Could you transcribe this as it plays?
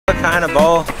kind of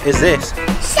ball is this?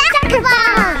 Soccer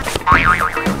ball! Yay!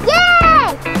 Yay!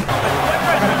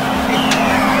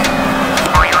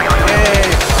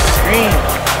 Green!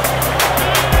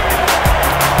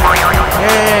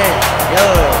 Yay!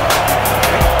 Yellow!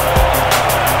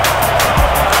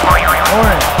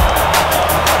 Orange!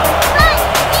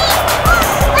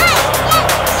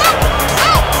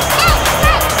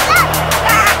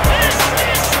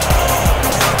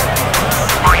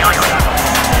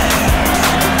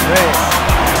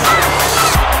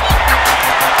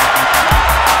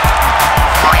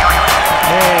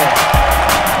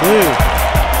 Blue.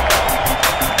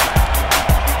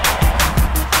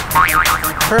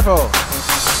 Purple.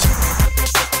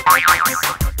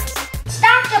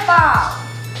 Soccer ball.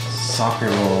 Soccer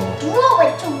ball. Throw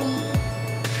it to me.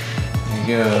 There you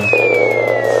go.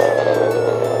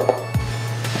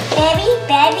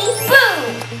 Baby, boom.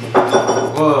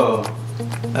 Whoa.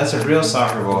 That's a real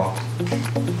soccer ball.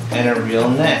 And a real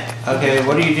net. Okay,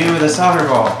 what do you do with a soccer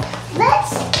ball?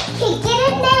 Let's kick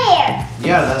it in there.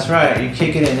 Yeah, that's right. You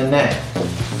kick it in the net.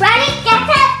 Ready, get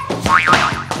set. My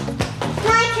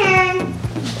turn.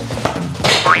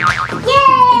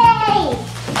 Yay!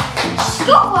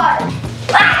 Score!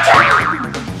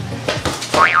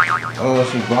 Oh,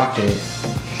 she blocked it.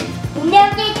 No,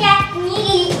 get that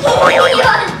me. Okay, you're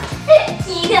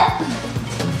cheating.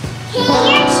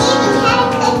 How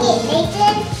to cook it,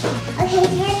 Nathan? Okay,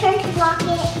 it's your turn to block it.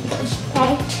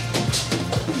 Okay.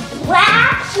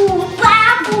 Wow,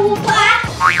 wow, wow.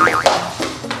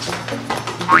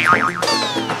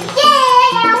 Yay,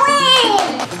 I win!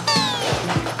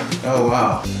 Oh,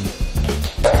 wow.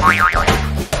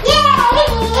 Yay!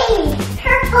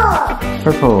 Purple.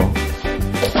 Purple.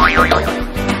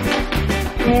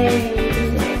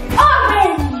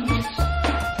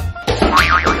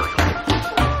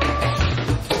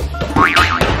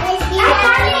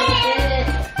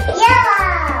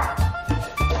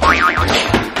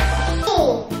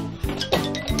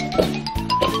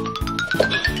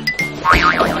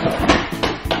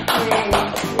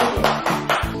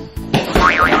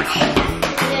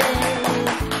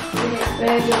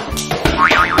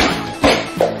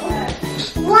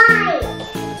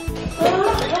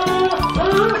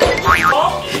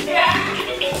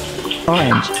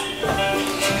 Orange.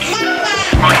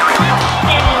 Orange.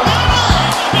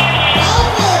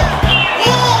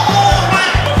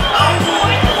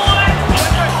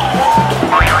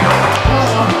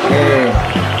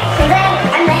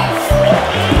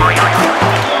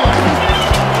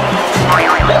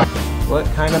 What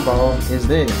kind of ball is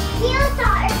this? Real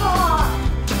soccer ball.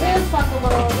 Real soccer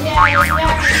ball. Yeah.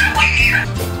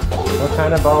 What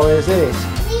kind of ball is this?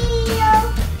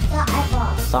 Real soccer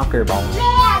ball. Soccer ball. Red,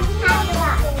 have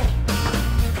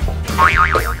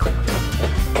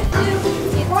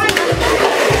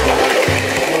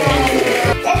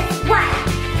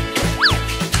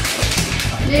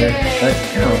That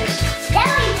counts.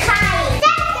 Very kind.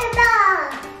 Soccer ball.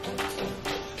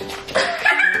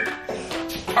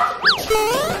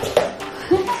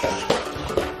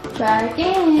 Try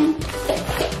again.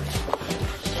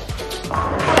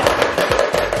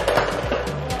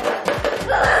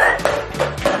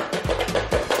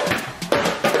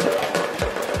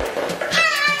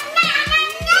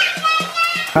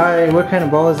 Hi, what kind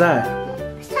of ball is that?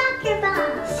 Soccer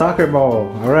ball. Soccer ball.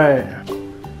 All right.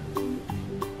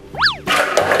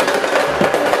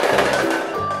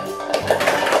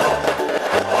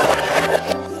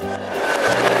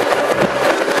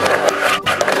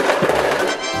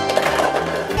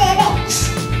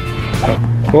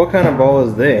 What kind of ball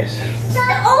is this?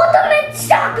 The ultimate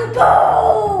soccer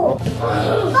ball. Go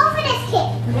for this kid.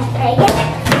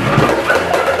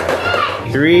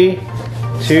 3,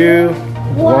 2,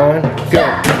 1,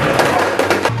 go.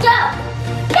 Go.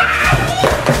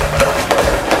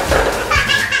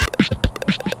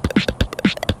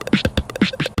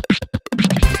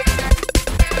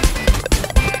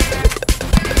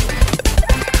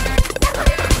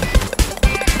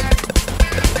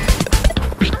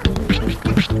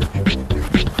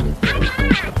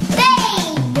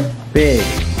 Big.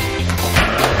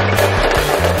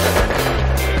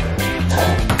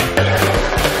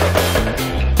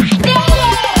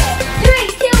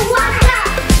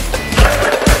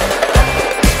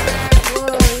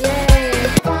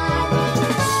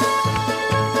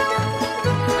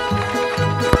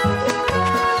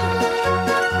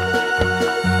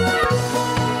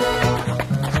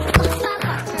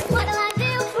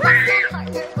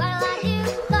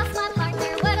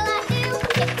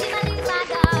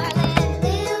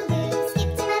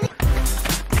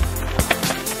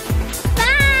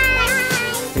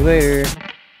 See you later.